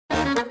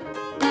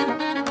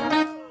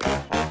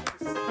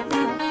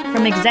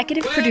From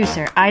executive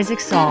producer Isaac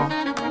Saul,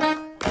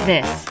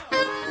 this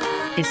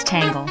is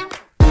Tangle.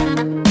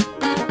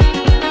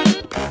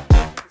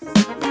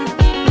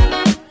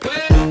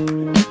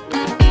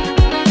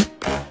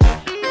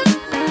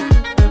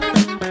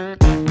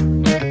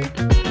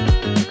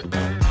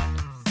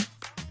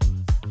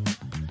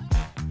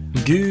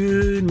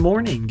 Good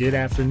morning, good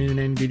afternoon,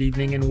 and good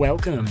evening, and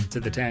welcome to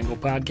the Tangle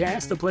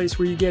Podcast, a place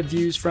where you get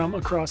views from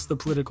across the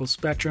political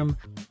spectrum,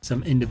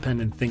 some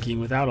independent thinking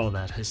without all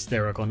that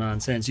hysterical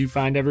nonsense you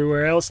find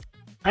everywhere else.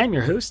 I'm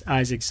your host,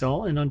 Isaac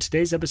Saul, and on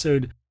today's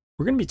episode,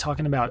 we're going to be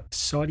talking about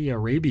Saudi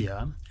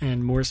Arabia,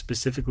 and more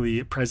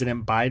specifically,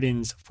 President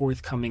Biden's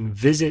forthcoming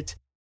visit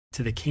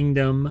to the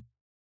kingdom.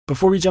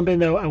 Before we jump in,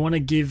 though, I want to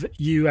give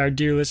you, our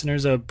dear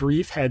listeners, a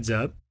brief heads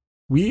up.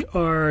 We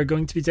are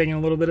going to be taking a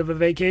little bit of a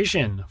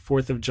vacation.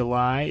 4th of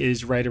July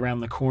is right around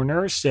the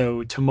corner.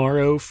 So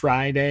tomorrow,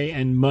 Friday,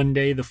 and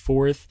Monday, the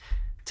 4th,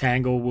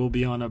 Tangle will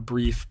be on a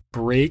brief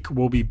break.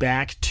 We'll be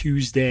back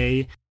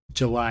Tuesday,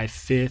 July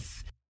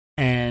 5th.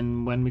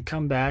 And when we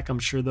come back, I'm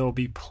sure there'll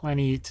be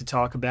plenty to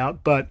talk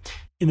about. But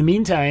in the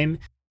meantime,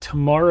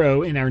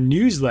 tomorrow in our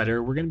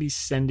newsletter, we're going to be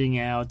sending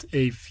out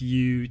a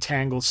few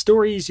Tangle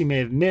stories you may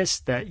have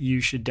missed that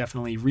you should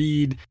definitely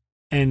read,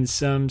 and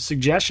some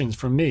suggestions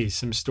from me,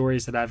 some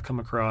stories that I've come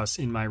across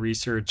in my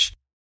research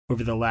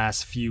over the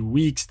last few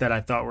weeks that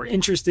I thought were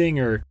interesting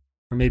or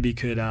maybe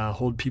could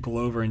hold people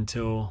over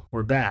until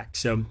we're back.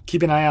 So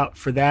keep an eye out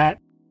for that.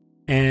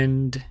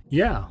 And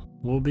yeah,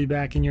 we'll be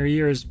back in your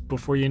ears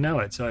before you know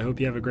it. So I hope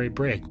you have a great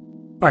break. All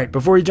right,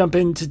 before we jump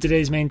into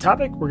today's main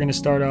topic, we're going to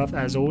start off,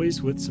 as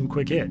always, with some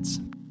quick hits.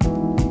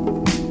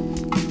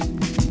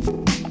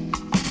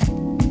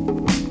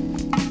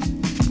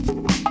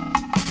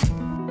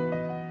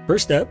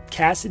 First up,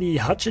 Cassidy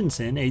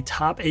Hutchinson, a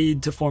top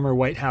aide to former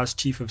White House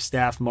Chief of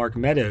Staff Mark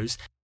Meadows,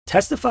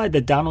 testified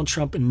that Donald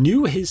Trump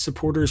knew his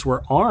supporters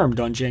were armed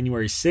on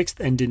January 6th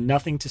and did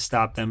nothing to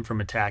stop them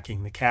from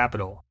attacking the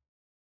Capitol.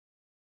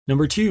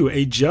 Number 2,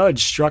 a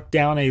judge struck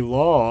down a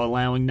law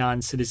allowing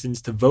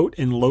non-citizens to vote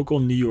in local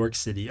New York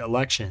City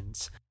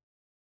elections.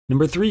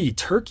 Number 3,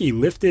 Turkey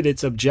lifted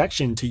its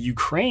objection to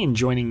Ukraine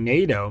joining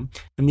NATO,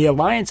 and the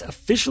alliance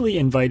officially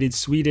invited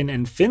Sweden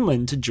and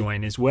Finland to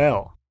join as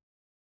well.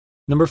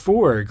 Number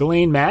 4,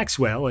 Ghislaine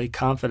Maxwell, a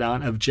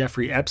confidant of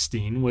Jeffrey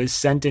Epstein, was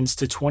sentenced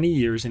to 20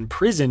 years in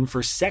prison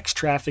for sex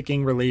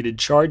trafficking-related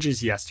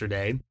charges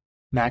yesterday.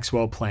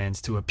 Maxwell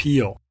plans to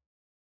appeal.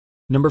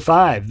 Number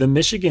 5, the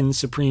Michigan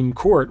Supreme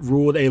Court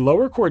ruled a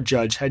lower court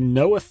judge had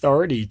no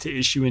authority to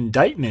issue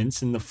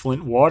indictments in the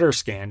Flint water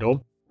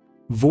scandal,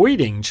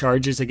 voiding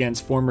charges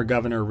against former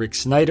Governor Rick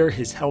Snyder,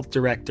 his health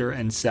director,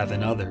 and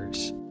 7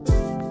 others.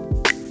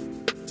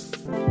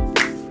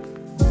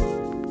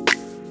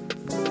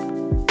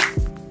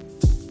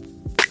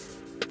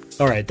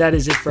 All right, that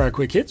is it for our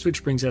quick hits,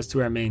 which brings us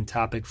to our main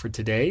topic for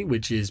today,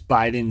 which is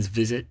Biden's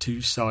visit to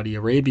Saudi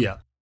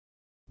Arabia.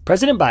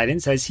 President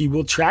Biden says he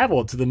will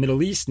travel to the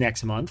Middle East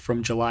next month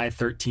from July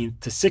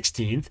 13th to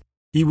 16th.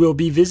 He will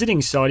be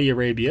visiting Saudi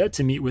Arabia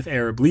to meet with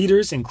Arab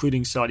leaders,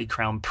 including Saudi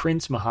Crown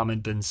Prince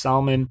Mohammed bin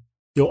Salman.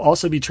 He'll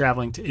also be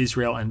traveling to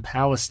Israel and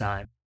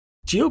Palestine.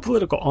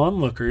 Geopolitical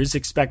onlookers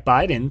expect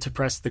Biden to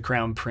press the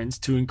Crown Prince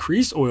to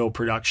increase oil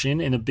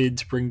production in a bid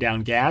to bring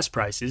down gas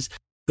prices.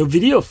 The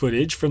video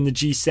footage from the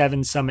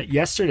G7 summit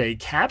yesterday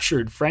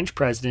captured French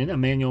President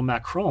Emmanuel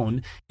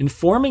Macron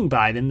informing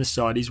Biden the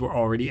Saudis were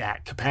already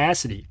at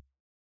capacity.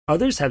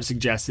 Others have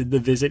suggested the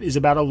visit is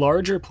about a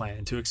larger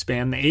plan to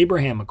expand the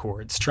Abraham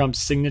Accords, Trump's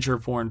signature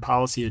foreign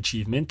policy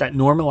achievement that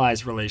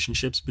normalized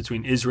relationships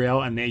between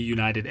Israel and the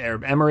United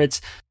Arab Emirates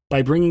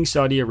by bringing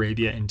Saudi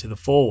Arabia into the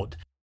fold.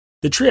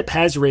 The trip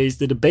has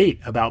raised a debate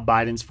about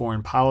Biden's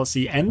foreign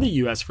policy and the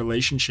U.S.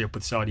 relationship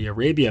with Saudi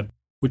Arabia,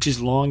 which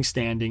is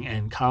long-standing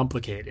and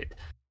complicated.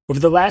 Over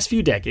the last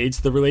few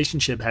decades, the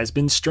relationship has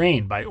been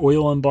strained by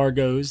oil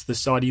embargoes, the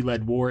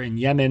Saudi-led war in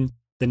Yemen,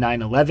 the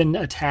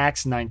 9/11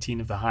 attacks,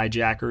 19 of the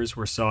hijackers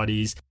were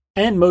Saudis,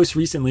 and most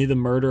recently the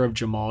murder of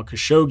Jamal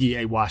Khashoggi,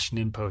 a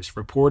Washington Post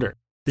reporter.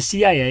 The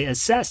CIA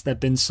assessed that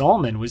bin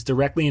Salman was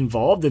directly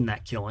involved in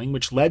that killing,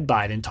 which led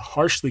Biden to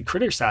harshly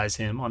criticize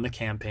him on the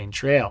campaign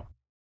trail.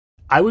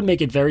 "I would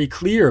make it very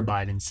clear,"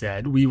 Biden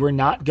said, "we were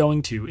not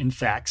going to, in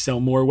fact,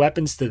 sell more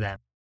weapons to them.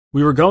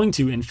 We were going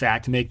to, in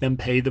fact, make them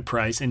pay the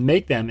price and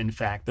make them, in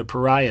fact, the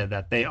pariah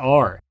that they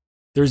are.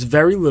 There's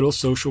very little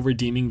social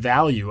redeeming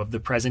value of the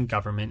present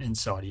government in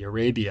Saudi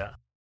Arabia."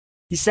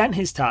 He sent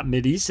his top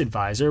Mideast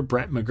advisor,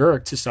 Brett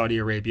McGurk, to Saudi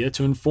Arabia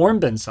to inform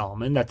bin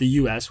Salman that the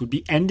U.S. would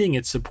be ending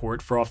its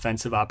support for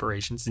offensive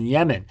operations in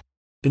Yemen.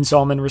 Bin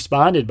Salman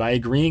responded by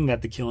agreeing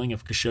that the killing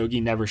of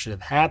Khashoggi never should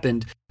have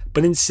happened,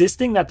 but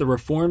insisting that the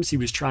reforms he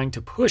was trying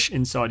to push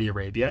in Saudi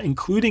Arabia,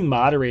 including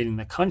moderating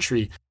the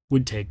country,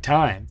 would take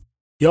time.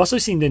 He also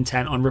seemed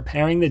intent on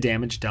repairing the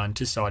damage done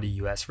to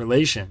Saudi-U.S.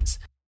 relations.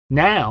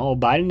 Now,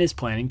 Biden is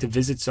planning to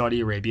visit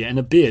Saudi Arabia in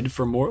a bid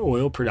for more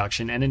oil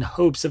production and in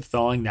hopes of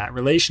thawing that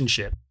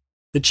relationship.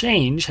 The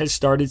change has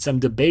started some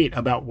debate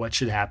about what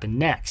should happen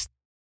next.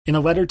 In a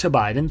letter to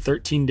Biden,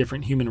 13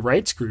 different human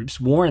rights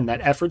groups warn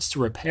that efforts to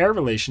repair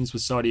relations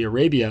with Saudi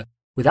Arabia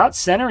without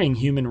centering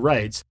human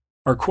rights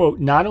are, quote,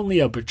 not only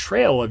a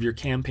betrayal of your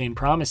campaign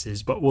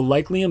promises, but will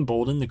likely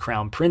embolden the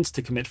Crown Prince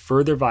to commit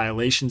further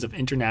violations of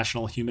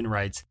international human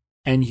rights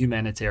and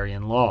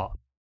humanitarian law.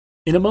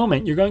 In a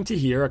moment, you're going to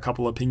hear a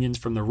couple opinions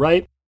from the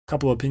right, a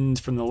couple opinions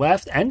from the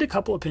left, and a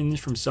couple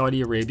opinions from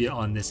Saudi Arabia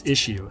on this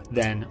issue,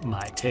 then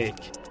my take.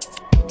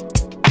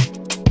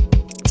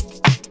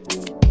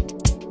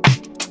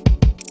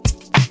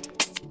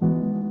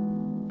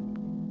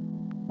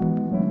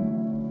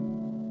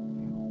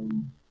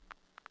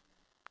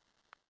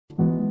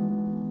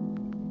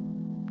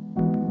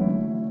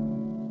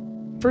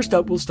 First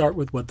up, we'll start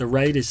with what the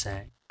right is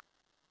saying.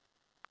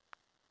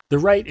 The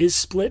right is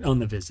split on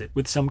the visit,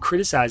 with some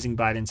criticizing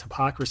Biden's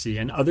hypocrisy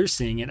and others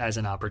seeing it as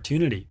an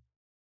opportunity.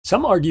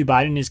 Some argue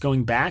Biden is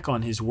going back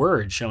on his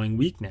word, showing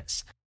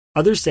weakness.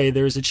 Others say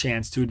there is a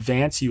chance to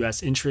advance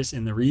U.S. interests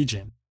in the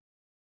region.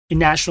 In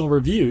National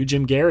Review,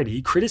 Jim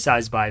Garrity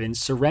criticized Biden's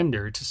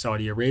surrender to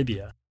Saudi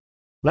Arabia.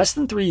 Less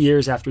than 3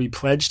 years after he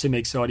pledged to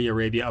make Saudi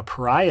Arabia a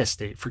pariah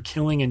state for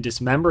killing and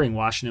dismembering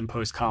Washington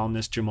Post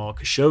columnist Jamal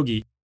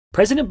Khashoggi,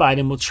 President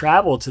Biden will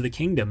travel to the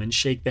kingdom and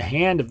shake the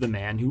hand of the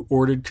man who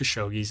ordered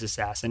Khashoggi's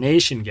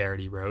assassination,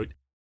 Garrity wrote.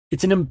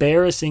 It's an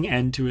embarrassing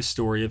end to a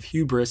story of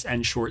hubris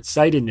and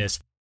short-sightedness,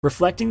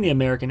 reflecting the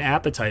American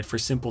appetite for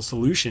simple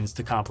solutions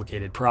to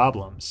complicated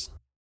problems.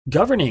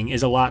 Governing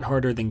is a lot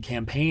harder than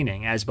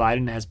campaigning, as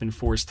Biden has been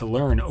forced to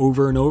learn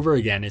over and over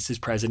again as his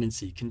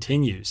presidency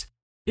continues.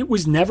 It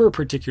was never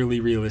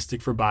particularly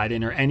realistic for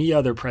Biden or any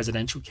other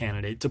presidential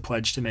candidate to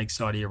pledge to make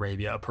Saudi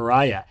Arabia a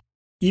pariah.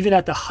 Even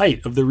at the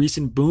height of the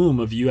recent boom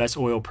of U.S.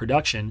 oil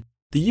production,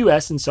 the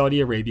U.S. and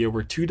Saudi Arabia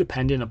were too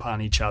dependent upon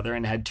each other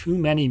and had too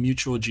many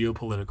mutual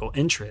geopolitical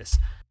interests.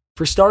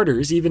 For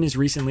starters, even as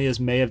recently as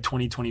May of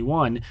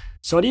 2021,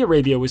 Saudi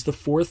Arabia was the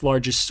fourth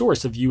largest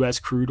source of U.S.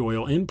 crude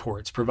oil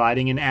imports,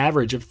 providing an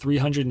average of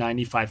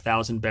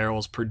 395,000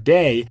 barrels per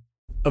day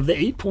of the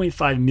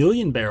 8.5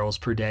 million barrels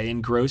per day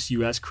in gross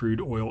U.S. crude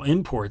oil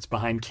imports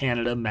behind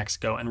Canada,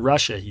 Mexico, and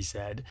Russia, he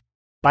said.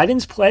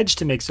 Biden's pledge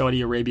to make Saudi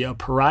Arabia a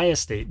pariah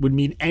state would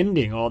mean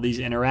ending all these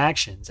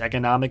interactions: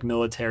 economic,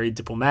 military,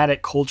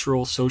 diplomatic,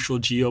 cultural, social,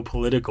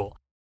 geopolitical.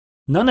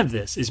 None of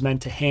this is meant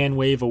to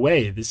hand-wave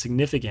away the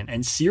significant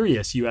and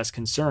serious U.S.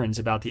 concerns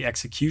about the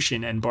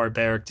execution and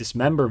barbaric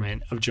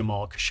dismemberment of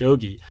Jamal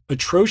Khashoggi,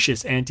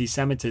 atrocious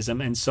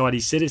anti-Semitism, and Saudi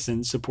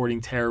citizens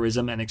supporting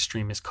terrorism and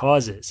extremist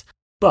causes.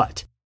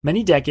 But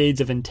many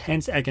decades of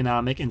intense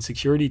economic and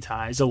security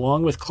ties,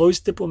 along with close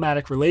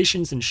diplomatic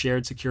relations and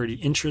shared security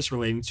interests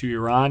relating to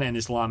Iran and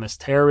Islamist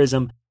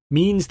terrorism,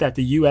 means that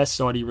the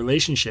U.S.-Saudi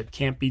relationship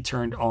can't be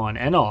turned on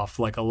and off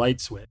like a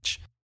light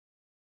switch.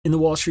 In the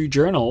Wall Street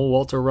Journal,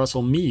 Walter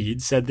Russell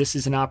Mead said this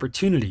is an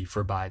opportunity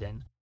for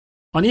Biden.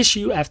 On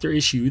issue after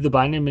issue, the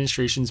Biden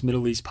administration's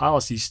Middle East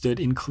policy stood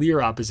in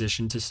clear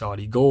opposition to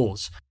Saudi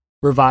goals.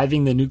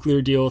 Reviving the nuclear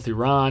deal with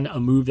Iran, a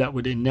move that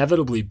would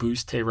inevitably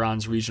boost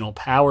Tehran's regional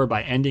power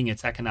by ending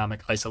its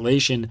economic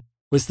isolation,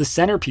 was the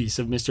centerpiece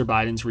of Mr.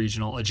 Biden's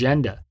regional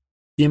agenda.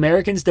 The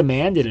Americans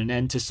demanded an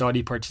end to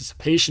Saudi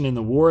participation in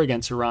the war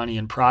against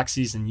Iranian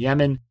proxies in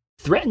Yemen,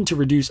 threatened to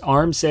reduce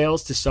arms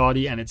sales to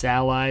Saudi and its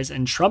allies,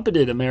 and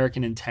trumpeted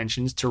American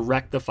intentions to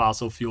wreck the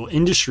fossil fuel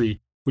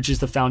industry, which is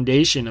the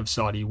foundation of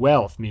Saudi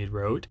wealth, Mead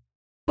wrote.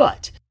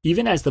 But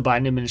even as the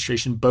Biden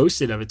administration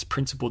boasted of its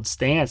principled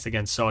stance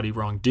against Saudi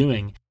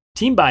wrongdoing,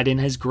 Team Biden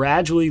has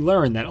gradually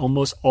learned that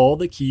almost all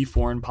the key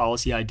foreign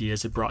policy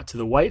ideas it brought to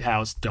the White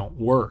House don't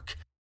work.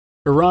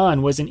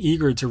 Iran wasn't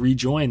eager to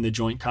rejoin the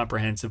Joint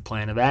Comprehensive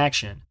Plan of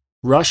Action.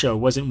 Russia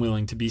wasn't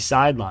willing to be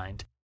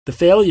sidelined. The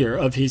failure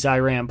of his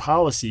Iran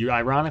policy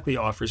ironically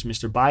offers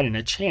Mr. Biden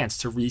a chance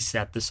to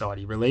reset the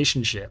Saudi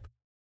relationship.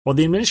 While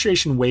the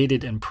administration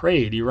waited and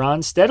prayed,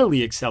 Iran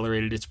steadily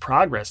accelerated its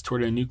progress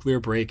toward a nuclear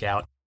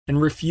breakout and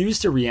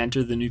refused to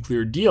re-enter the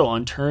nuclear deal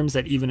on terms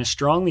that even a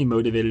strongly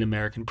motivated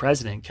American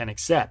president can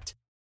accept.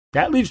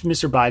 That leaves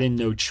Mr. Biden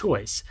no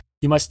choice.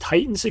 He must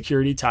tighten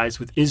security ties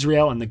with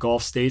Israel and the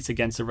Gulf states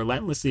against the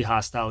relentlessly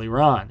hostile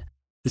Iran.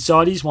 The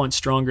Saudis want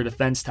stronger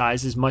defense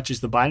ties as much as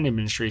the Biden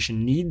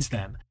administration needs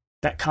them.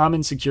 That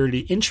common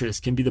security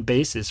interest can be the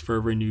basis for a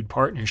renewed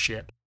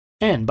partnership.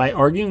 And by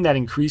arguing that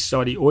increased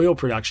Saudi oil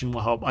production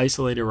will help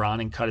isolate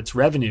Iran and cut its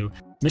revenue,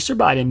 Mr.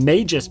 Biden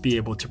may just be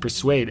able to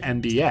persuade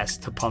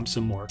MBS to pump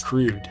some more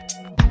crude.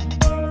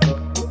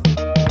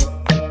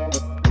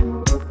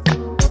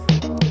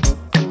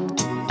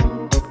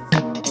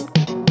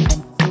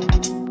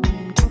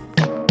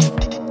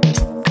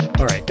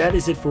 Alright, that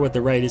is it for what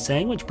the right is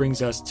saying, which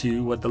brings us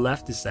to what the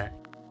left is saying.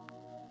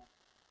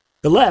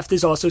 The left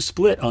is also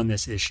split on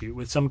this issue,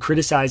 with some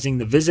criticizing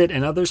the visit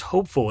and others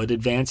hopeful it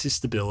advances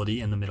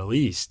stability in the Middle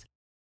East.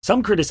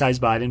 Some criticize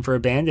Biden for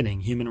abandoning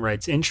human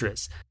rights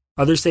interests.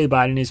 Others say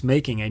Biden is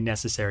making a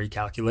necessary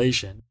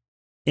calculation.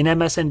 In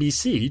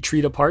MSNBC,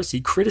 Trita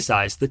Parsi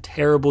criticized the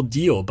terrible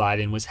deal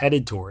Biden was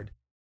headed toward.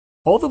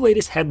 All the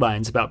latest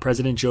headlines about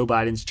President Joe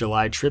Biden's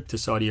July trip to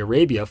Saudi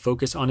Arabia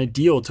focus on a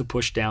deal to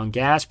push down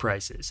gas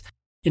prices.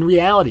 In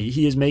reality,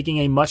 he is making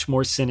a much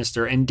more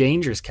sinister and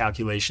dangerous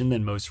calculation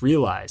than most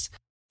realize.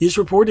 He is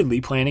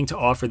reportedly planning to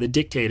offer the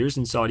dictators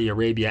in Saudi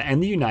Arabia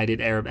and the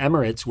United Arab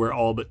Emirates, where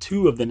all but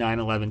 2 of the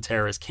 9/11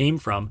 terrorists came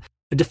from,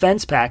 a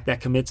defense pact that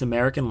commits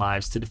American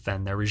lives to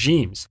defend their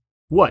regimes.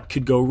 What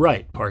could go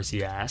right?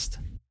 Parsi asked.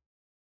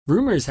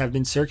 Rumors have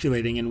been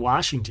circulating in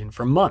Washington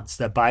for months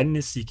that Biden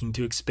is seeking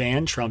to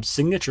expand Trump's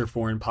signature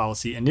foreign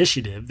policy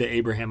initiative, the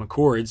Abraham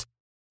Accords,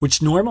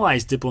 which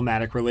normalized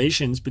diplomatic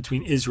relations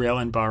between Israel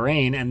and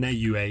Bahrain and the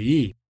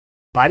UAE.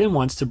 Biden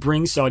wants to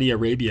bring Saudi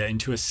Arabia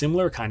into a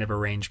similar kind of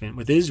arrangement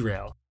with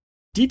Israel.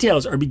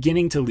 Details are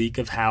beginning to leak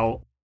of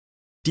how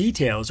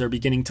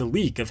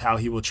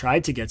he will try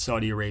to get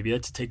Saudi Arabia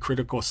to take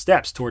critical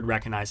steps toward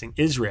recognizing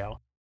Israel.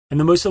 And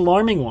the most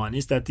alarming one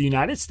is that the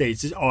United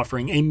States is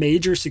offering a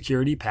major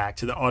security pact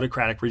to the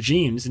autocratic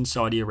regimes in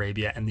Saudi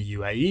Arabia and the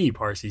UAE,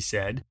 Parsi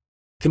said.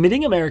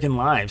 Committing American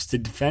lives to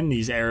defend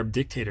these Arab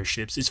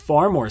dictatorships is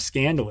far more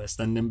scandalous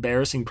than an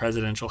embarrassing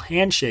presidential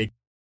handshake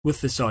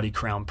with the Saudi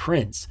crown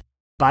prince.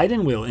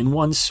 Biden will, in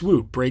one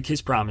swoop, break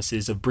his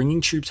promises of bringing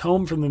troops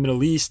home from the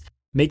Middle East,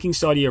 making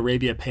Saudi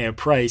Arabia pay a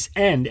price,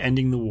 and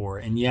ending the war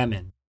in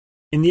Yemen.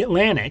 In The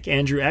Atlantic,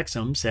 Andrew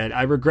Exum said,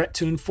 "I regret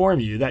to inform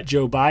you that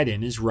Joe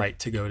Biden is right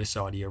to go to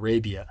Saudi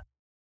Arabia."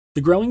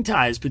 The growing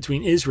ties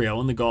between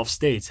Israel and the Gulf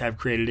states have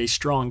created a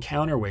strong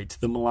counterweight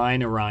to the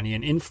malign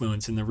Iranian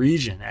influence in the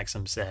region,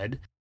 Exum said.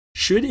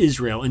 Should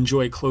Israel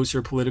enjoy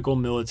closer political,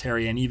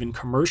 military, and even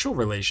commercial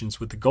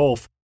relations with the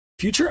Gulf,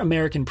 future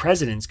American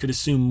presidents could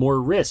assume more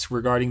risks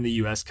regarding the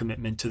U.S.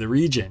 commitment to the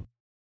region.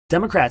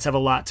 Democrats have a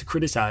lot to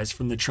criticize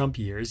from the Trump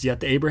years, yet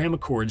the Abraham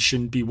Accords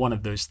shouldn't be one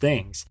of those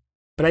things.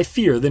 But I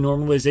fear the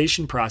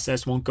normalization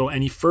process won't go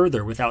any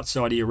further without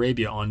Saudi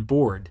Arabia on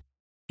board.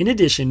 In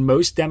addition,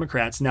 most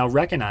Democrats now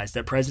recognize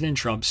that President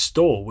Trump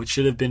stole what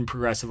should have been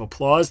progressive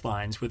applause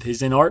lines with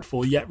his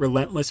inartful yet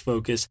relentless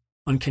focus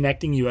on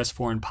connecting U.S.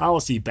 foreign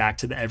policy back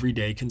to the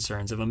everyday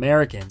concerns of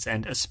Americans,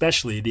 and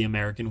especially the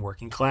American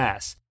working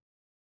class.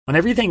 On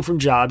everything from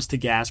jobs to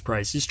gas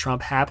prices,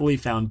 Trump happily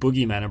found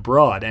boogeymen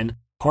abroad and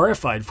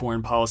horrified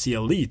foreign policy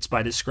elites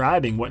by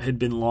describing what had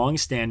been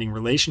long-standing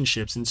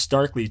relationships in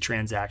starkly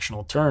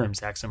transactional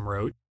terms, Exum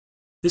wrote.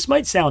 This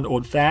might sound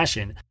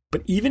old-fashioned,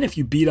 but even if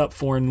you beat up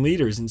foreign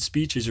leaders in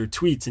speeches or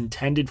tweets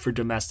intended for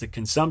domestic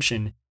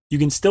consumption, you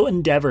can still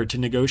endeavor to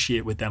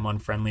negotiate with them on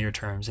friendlier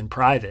terms in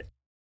private.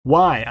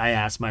 Why, I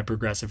ask my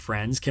progressive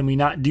friends, can we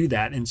not do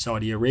that in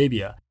Saudi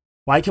Arabia?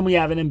 Why can we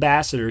have an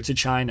ambassador to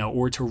China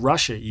or to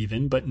Russia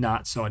even, but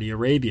not Saudi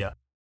Arabia?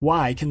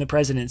 Why can the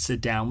president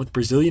sit down with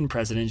Brazilian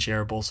President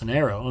Jair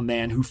Bolsonaro, a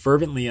man who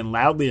fervently and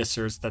loudly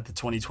asserts that the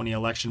 2020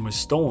 election was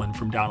stolen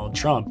from Donald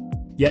Trump,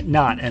 yet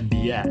not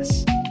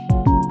MBS?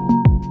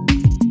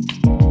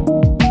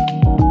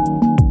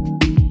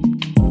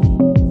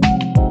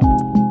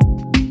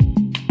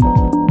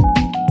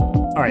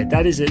 All right,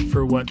 that is it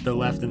for what the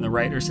left and the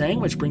right are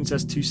saying, which brings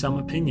us to some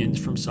opinions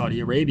from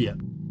Saudi Arabia.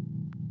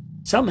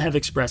 Some have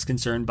expressed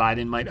concern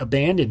Biden might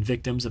abandon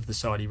victims of the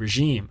Saudi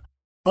regime.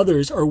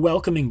 Others are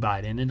welcoming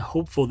Biden and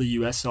hopeful the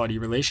U.S.-Saudi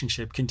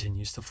relationship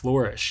continues to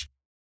flourish.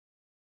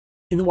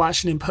 In the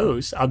Washington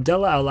Post,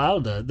 Abdullah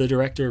Al-Auda, the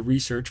director of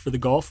research for the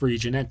Gulf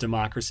region at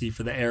Democracy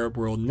for the Arab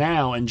World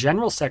Now and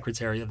General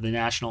Secretary of the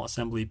National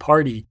Assembly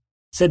Party,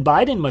 said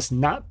Biden must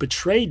not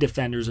betray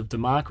defenders of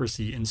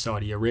democracy in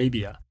Saudi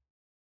Arabia.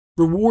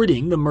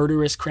 Rewarding the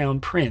murderous crown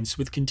prince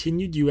with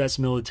continued U.S.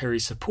 military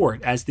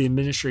support, as the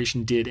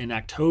administration did in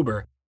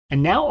October,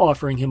 and now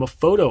offering him a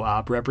photo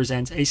op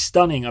represents a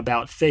stunning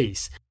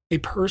about-face, a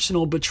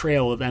personal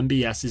betrayal of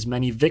MBS's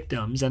many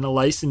victims and a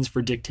license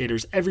for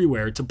dictators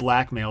everywhere to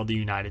blackmail the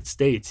United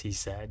States, he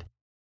said.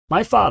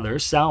 My father,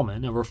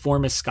 Salman, a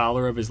reformist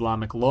scholar of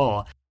Islamic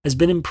law, has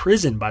been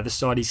imprisoned by the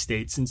Saudi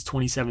state since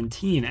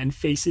 2017 and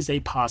faces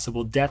a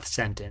possible death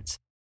sentence.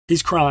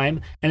 His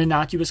crime, an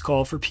innocuous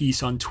call for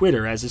peace on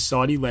Twitter as a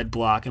Saudi-led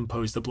bloc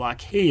imposed a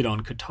blockade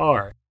on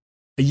Qatar.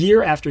 A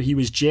year after he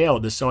was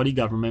jailed, the Saudi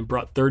government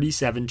brought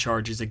 37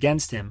 charges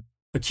against him,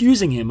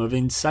 accusing him of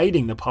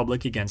inciting the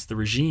public against the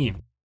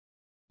regime.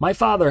 My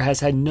father has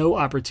had no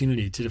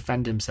opportunity to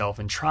defend himself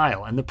in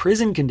trial, and the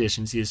prison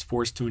conditions he is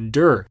forced to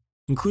endure,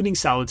 including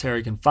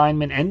solitary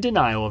confinement and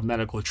denial of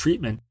medical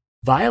treatment,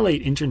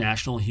 violate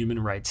international human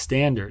rights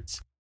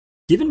standards.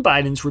 Given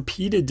Biden's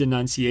repeated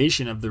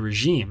denunciation of the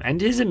regime and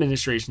his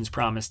administration's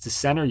promise to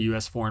center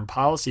U.S. foreign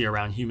policy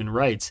around human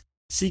rights,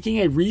 seeking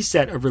a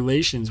reset of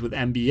relations with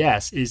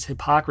MBS is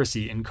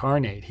hypocrisy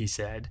incarnate, he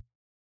said.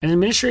 An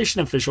administration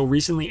official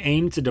recently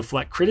aimed to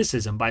deflect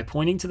criticism by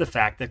pointing to the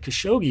fact that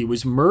Khashoggi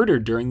was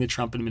murdered during the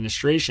Trump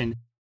administration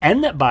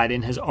and that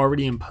Biden has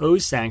already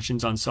imposed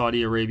sanctions on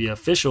Saudi Arabia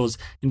officials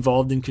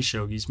involved in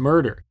Khashoggi's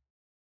murder.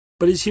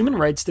 But as human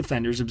rights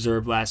defenders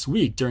observed last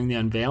week during the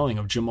unveiling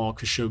of Jamal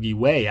Khashoggi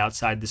Way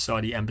outside the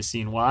Saudi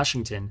embassy in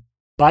Washington,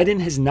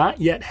 Biden has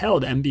not yet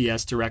held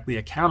MBS directly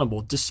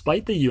accountable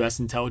despite the U.S.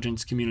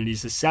 intelligence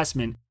community's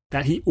assessment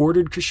that he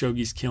ordered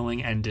Khashoggi's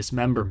killing and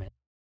dismemberment.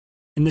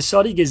 In the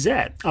Saudi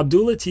Gazette,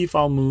 Abdul Latif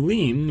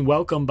al-Mulim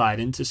welcomed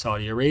Biden to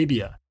Saudi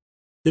Arabia.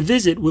 The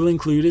visit will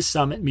include a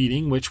summit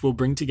meeting which will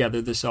bring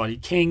together the Saudi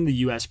king, the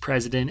U.S.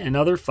 president, and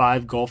other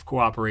 5 Gulf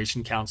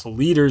Cooperation Council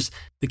leaders,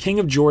 the king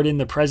of Jordan,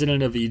 the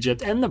president of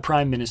Egypt, and the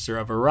prime minister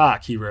of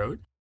Iraq, he wrote.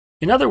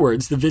 In other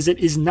words, the visit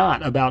is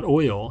not about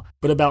oil,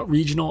 but about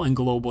regional and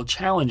global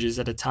challenges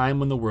at a time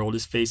when the world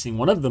is facing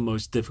one of the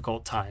most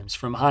difficult times,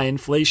 from high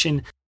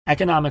inflation,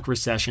 economic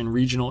recession,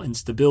 regional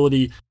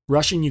instability,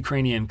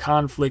 Russian-Ukrainian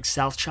conflict,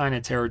 South China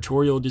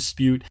territorial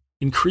dispute,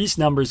 increased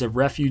numbers of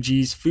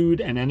refugees,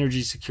 food and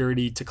energy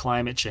security to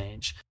climate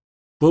change.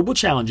 Global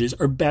challenges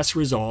are best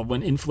resolved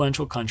when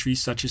influential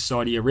countries such as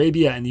Saudi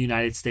Arabia and the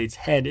United States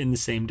head in the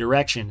same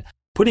direction,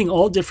 putting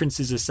all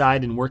differences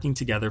aside and working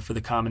together for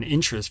the common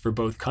interest for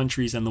both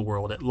countries and the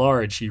world at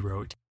large, he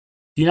wrote.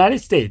 The United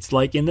States,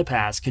 like in the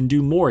past, can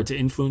do more to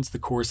influence the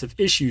course of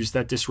issues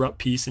that disrupt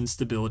peace and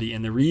stability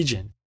in the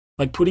region,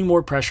 like putting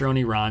more pressure on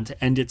Iran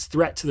to end its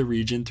threat to the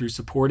region through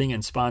supporting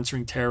and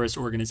sponsoring terrorist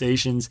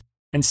organizations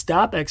and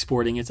stop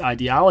exporting its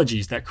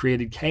ideologies that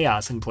created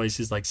chaos in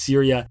places like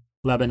Syria,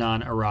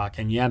 Lebanon, Iraq,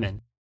 and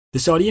Yemen. The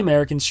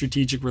Saudi-American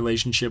strategic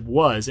relationship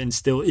was and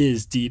still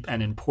is deep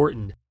and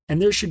important,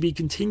 and there should be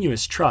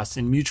continuous trust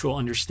and mutual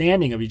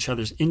understanding of each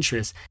other's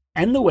interests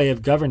and the way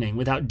of governing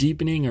without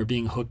deepening or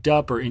being hooked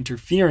up or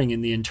interfering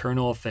in the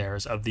internal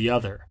affairs of the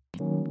other.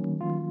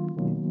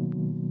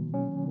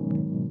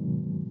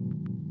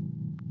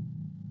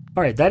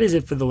 All right, that is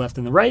it for the left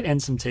and the right,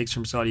 and some takes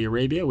from Saudi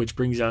Arabia, which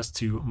brings us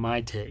to my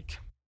take.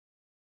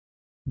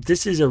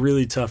 This is a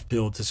really tough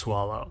pill to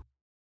swallow.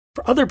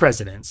 For other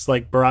presidents,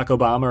 like Barack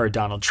Obama or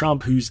Donald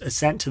Trump, whose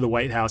ascent to the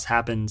White House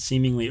happened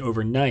seemingly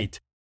overnight,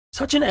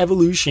 such an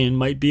evolution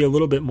might be a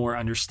little bit more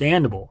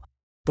understandable.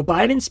 But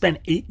Biden spent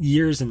 8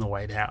 years in the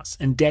White House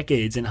and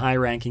decades in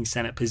high-ranking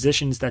Senate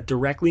positions that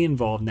directly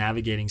involved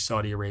navigating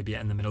Saudi Arabia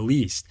and the Middle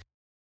East.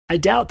 I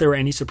doubt there were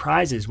any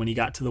surprises when he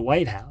got to the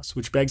White House,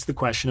 which begs the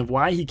question of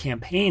why he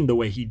campaigned the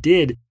way he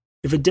did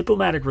if a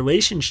diplomatic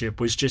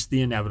relationship was just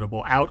the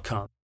inevitable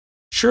outcome.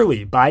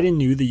 Surely, Biden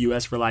knew the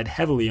U.S. relied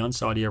heavily on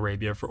Saudi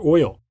Arabia for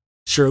oil.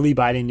 Surely,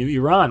 Biden knew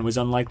Iran was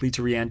unlikely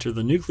to re-enter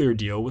the nuclear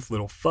deal with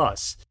little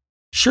fuss.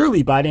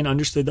 Surely, Biden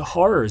understood the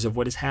horrors of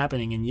what is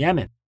happening in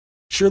Yemen.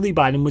 Surely,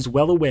 Biden was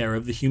well aware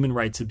of the human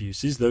rights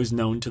abuses, those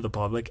known to the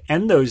public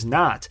and those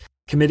not,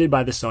 committed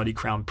by the Saudi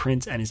crown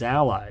prince and his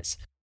allies.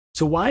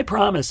 So why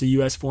promise a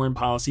U.S. foreign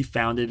policy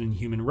founded in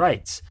human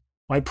rights?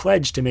 Why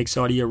pledge to make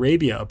Saudi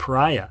Arabia a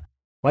pariah?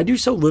 Why do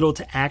so little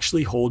to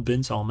actually hold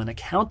bin Salman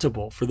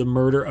accountable for the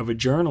murder of a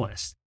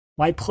journalist?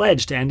 Why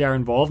pledge to end our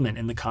involvement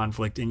in the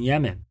conflict in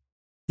Yemen?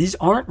 These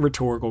aren't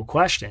rhetorical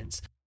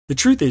questions. The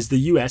truth is the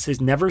U.S.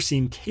 has never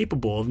seemed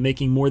capable of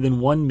making more than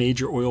one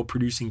major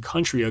oil-producing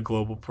country a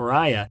global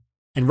pariah,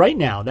 and right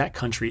now that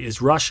country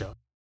is Russia.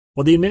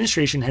 While the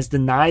administration has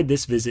denied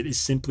this visit is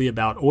simply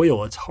about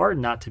oil, it's hard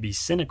not to be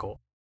cynical.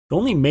 The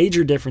only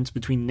major difference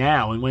between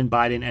now and when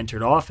Biden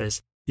entered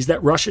office is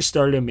that Russia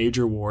started a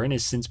major war and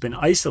has since been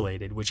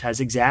isolated, which has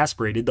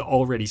exacerbated the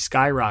already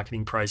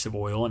skyrocketing price of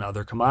oil and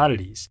other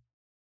commodities.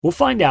 We'll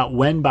find out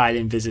when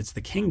Biden visits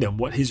the kingdom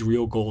what his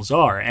real goals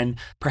are, and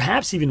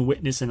perhaps even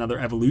witness another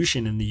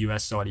evolution in the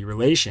U.S.-Saudi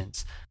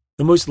relations.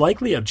 The most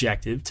likely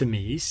objective, to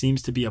me,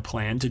 seems to be a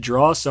plan to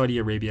draw Saudi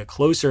Arabia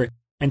closer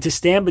and to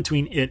stand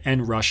between it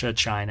and Russia,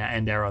 China,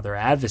 and our other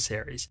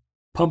adversaries.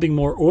 Pumping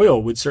more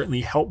oil would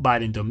certainly help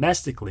Biden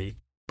domestically,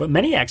 but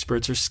many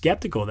experts are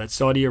skeptical that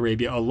Saudi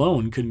Arabia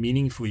alone could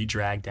meaningfully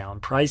drag down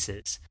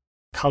prices.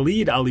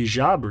 Khalid Ali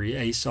Jabri,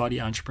 a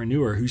Saudi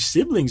entrepreneur whose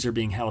siblings are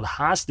being held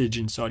hostage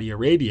in Saudi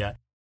Arabia,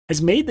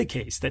 has made the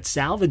case that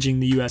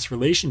salvaging the U.S.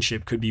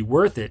 relationship could be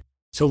worth it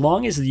so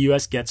long as the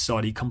U.S. gets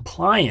Saudi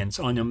compliance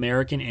on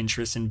American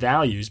interests and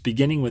values,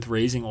 beginning with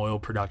raising oil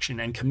production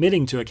and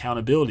committing to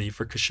accountability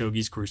for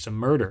Khashoggi's gruesome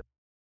murder.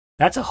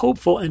 That's a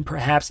hopeful and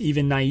perhaps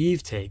even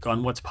naive take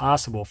on what's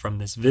possible from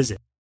this visit.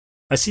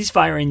 A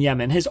ceasefire in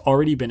Yemen has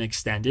already been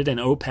extended, and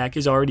OPEC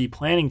is already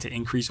planning to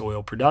increase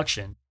oil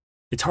production.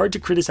 It's hard to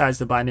criticize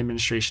the Biden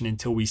administration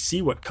until we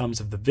see what comes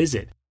of the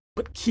visit,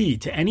 but key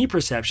to any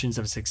perceptions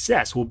of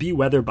success will be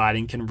whether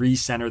Biden can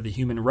re-center the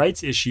human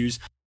rights issues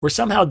or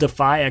somehow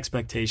defy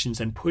expectations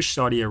and push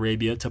Saudi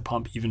Arabia to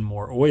pump even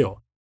more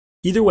oil.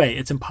 Either way,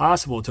 it's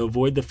impossible to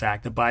avoid the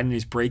fact that Biden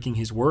is breaking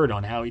his word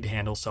on how he'd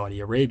handle Saudi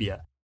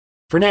Arabia.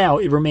 For now,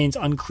 it remains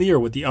unclear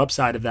what the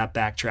upside of that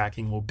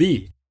backtracking will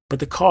be, but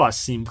the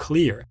costs seem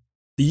clear.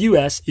 The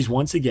U.S. is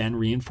once again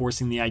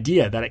reinforcing the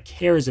idea that it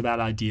cares about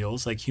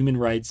ideals like human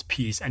rights,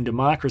 peace, and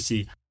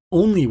democracy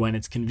only when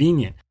it's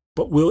convenient,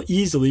 but will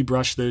easily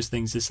brush those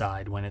things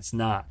aside when it's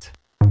not.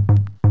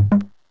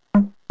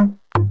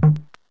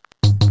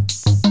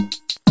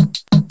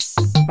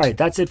 All right,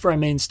 that's it for our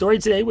main story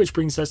today, which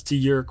brings us to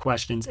your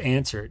questions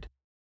answered.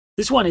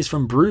 This one is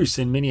from Bruce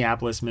in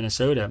Minneapolis,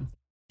 Minnesota.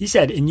 He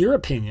said, in your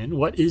opinion,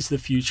 what is the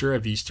future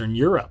of Eastern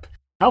Europe?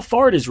 How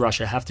far does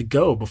Russia have to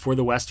go before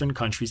the Western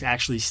countries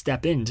actually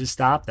step in to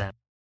stop them?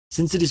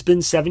 Since it has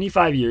been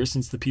 75 years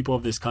since the people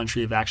of this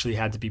country have actually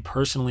had to be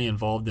personally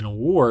involved in a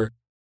war,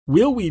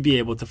 will we be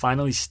able to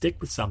finally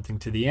stick with something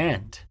to the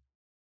end?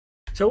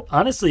 So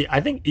honestly,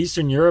 I think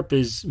Eastern Europe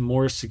is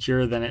more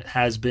secure than it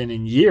has been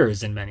in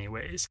years in many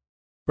ways.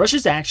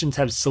 Russia's actions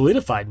have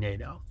solidified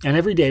NATO, and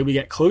every day we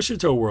get closer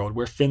to a world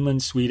where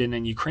Finland, Sweden,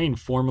 and Ukraine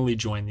formally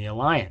join the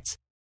alliance.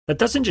 That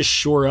doesn't just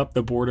shore up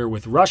the border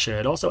with Russia,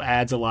 it also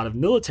adds a lot of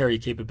military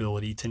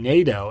capability to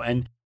NATO,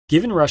 and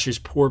given Russia's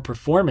poor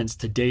performance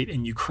to date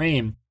in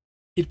Ukraine,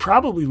 it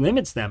probably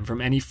limits them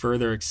from any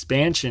further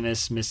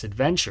expansionist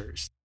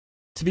misadventures.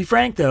 To be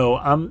frank, though,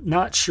 I'm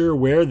not sure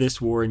where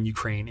this war in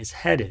Ukraine is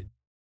headed.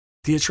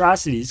 The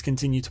atrocities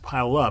continue to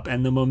pile up,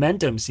 and the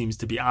momentum seems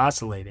to be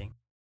oscillating.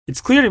 It's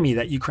clear to me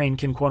that Ukraine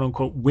can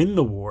quote-unquote win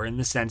the war in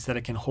the sense that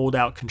it can hold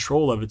out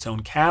control of its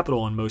own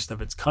capital and most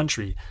of its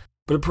country,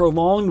 but a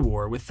prolonged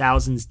war with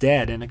thousands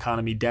dead, an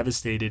economy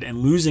devastated, and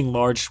losing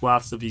large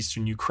swaths of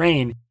eastern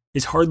Ukraine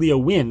is hardly a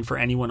win for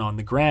anyone on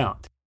the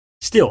ground.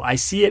 Still, I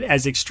see it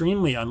as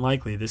extremely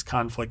unlikely this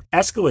conflict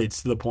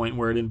escalates to the point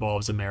where it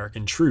involves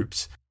American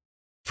troops.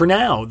 For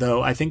now,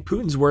 though, I think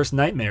Putin's worst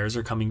nightmares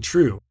are coming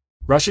true.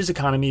 Russia's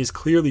economy is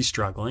clearly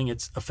struggling,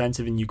 its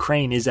offensive in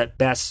Ukraine is at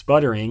best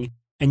sputtering,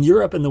 and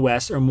Europe and the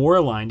West are more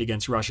aligned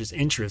against Russia's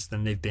interests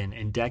than they've been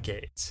in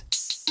decades.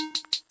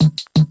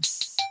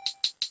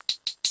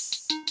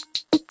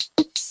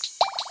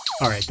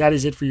 All right, that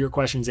is it for your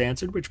questions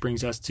answered, which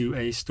brings us to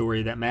a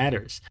story that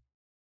matters.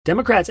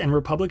 Democrats and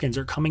Republicans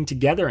are coming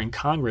together in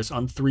Congress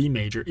on three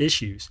major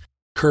issues: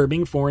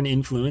 curbing foreign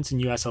influence in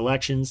U.S.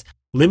 elections,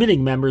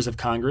 limiting members of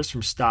Congress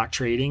from stock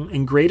trading,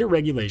 and greater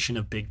regulation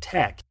of big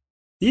tech.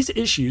 These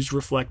issues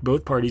reflect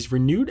both parties'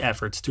 renewed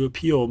efforts to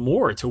appeal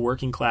more to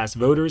working-class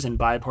voters, and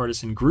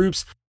bipartisan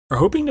groups are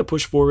hoping to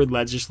push forward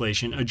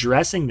legislation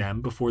addressing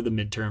them before the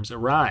midterms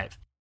arrive.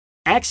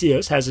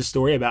 Axios has a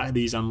story about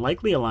these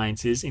unlikely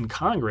alliances in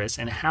Congress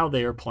and how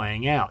they are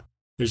playing out.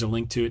 There's a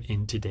link to it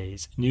in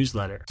today's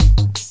newsletter.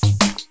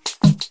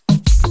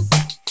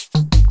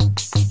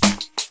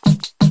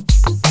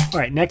 All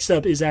right, next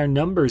up is our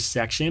numbers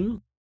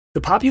section.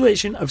 The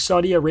population of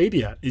Saudi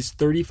Arabia is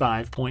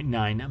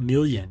 35.9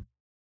 million.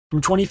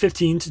 From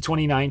 2015 to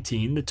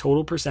 2019, the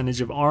total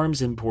percentage of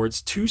arms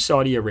imports to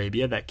Saudi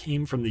Arabia that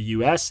came from the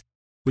U.S.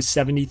 was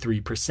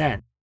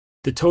 73%.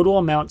 The total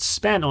amount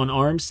spent on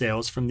arms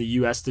sales from the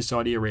U.S. to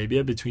Saudi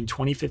Arabia between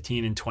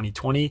 2015 and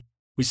 2020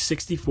 was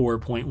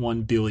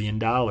 $64.1 billion.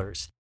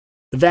 The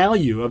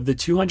value of the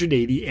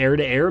 280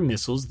 air-to-air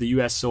missiles the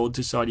U.S. sold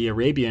to Saudi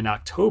Arabia in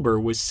October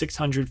was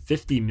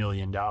 $650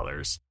 million.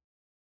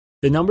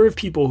 The number of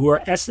people who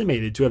are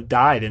estimated to have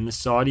died in the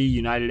Saudi,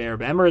 United Arab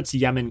Emirates,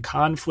 Yemen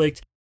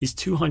conflict is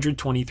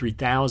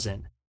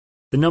 223,000.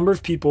 The number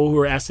of people who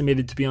are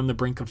estimated to be on the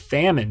brink of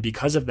famine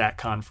because of that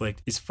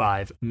conflict is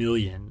 5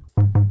 million.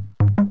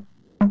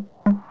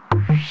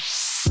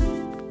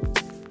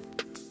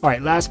 All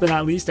right, last but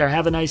not least, our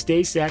Have a Nice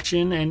Day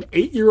section. An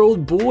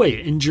 8-year-old boy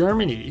in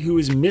Germany who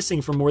was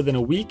missing for more than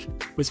a week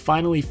was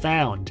finally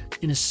found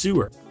in a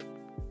sewer.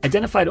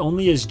 Identified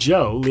only as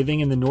Joe,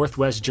 living in the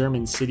northwest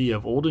German city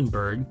of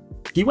Oldenburg,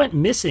 he went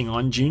missing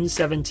on June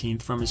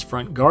 17th from his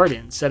front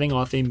garden, setting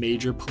off a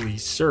major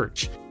police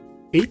search.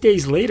 8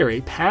 days later, a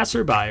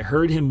passerby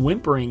heard him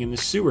whimpering in the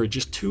sewer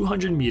just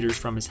 200 meters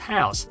from his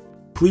house.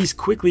 Police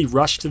quickly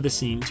rushed to the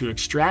scene to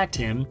extract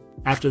him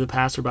after the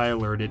passerby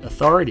alerted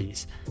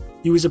authorities.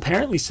 He was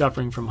apparently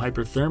suffering from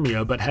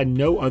hypothermia but had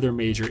no other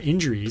major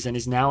injuries and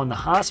is now in the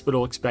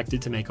hospital,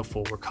 expected to make a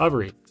full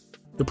recovery.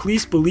 The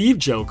police believe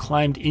Joe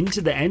climbed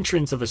into the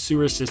entrance of a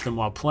sewer system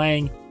while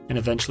playing and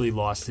eventually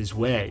lost his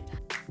way.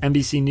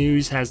 NBC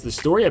News has the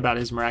story about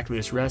his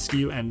miraculous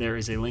rescue, and there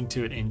is a link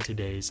to it in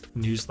today's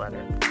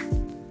newsletter.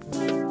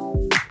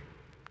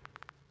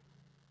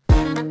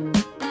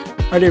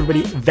 All right,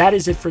 everybody, that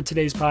is it for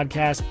today's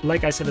podcast.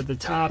 Like I said at the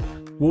top,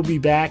 we'll be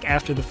back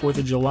after the 4th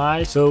of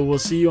July, so we'll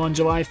see you on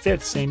July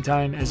 5th, same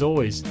time as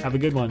always. Have a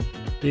good one.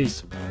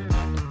 Peace.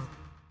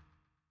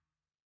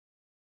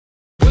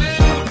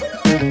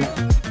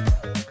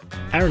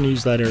 Our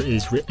newsletter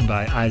is written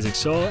by Isaac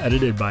Saul,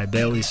 edited by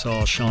Bailey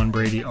Saul, Sean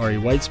Brady, Ari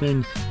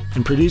Weitzman,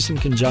 and produced in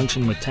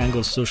conjunction with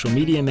Tangle's social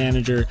media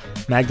manager,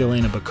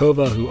 Magdalena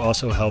Bakova, who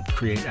also helped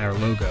create our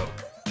logo.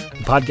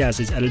 The podcast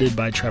is edited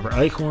by Trevor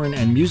Eichhorn,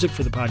 and music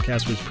for the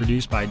podcast was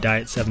produced by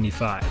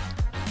Diet75.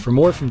 For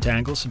more from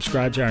Tangle,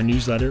 subscribe to our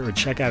newsletter or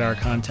check out our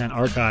content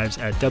archives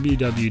at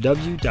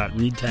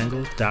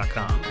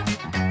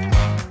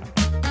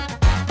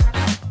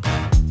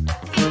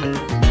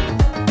www.readtangle.com.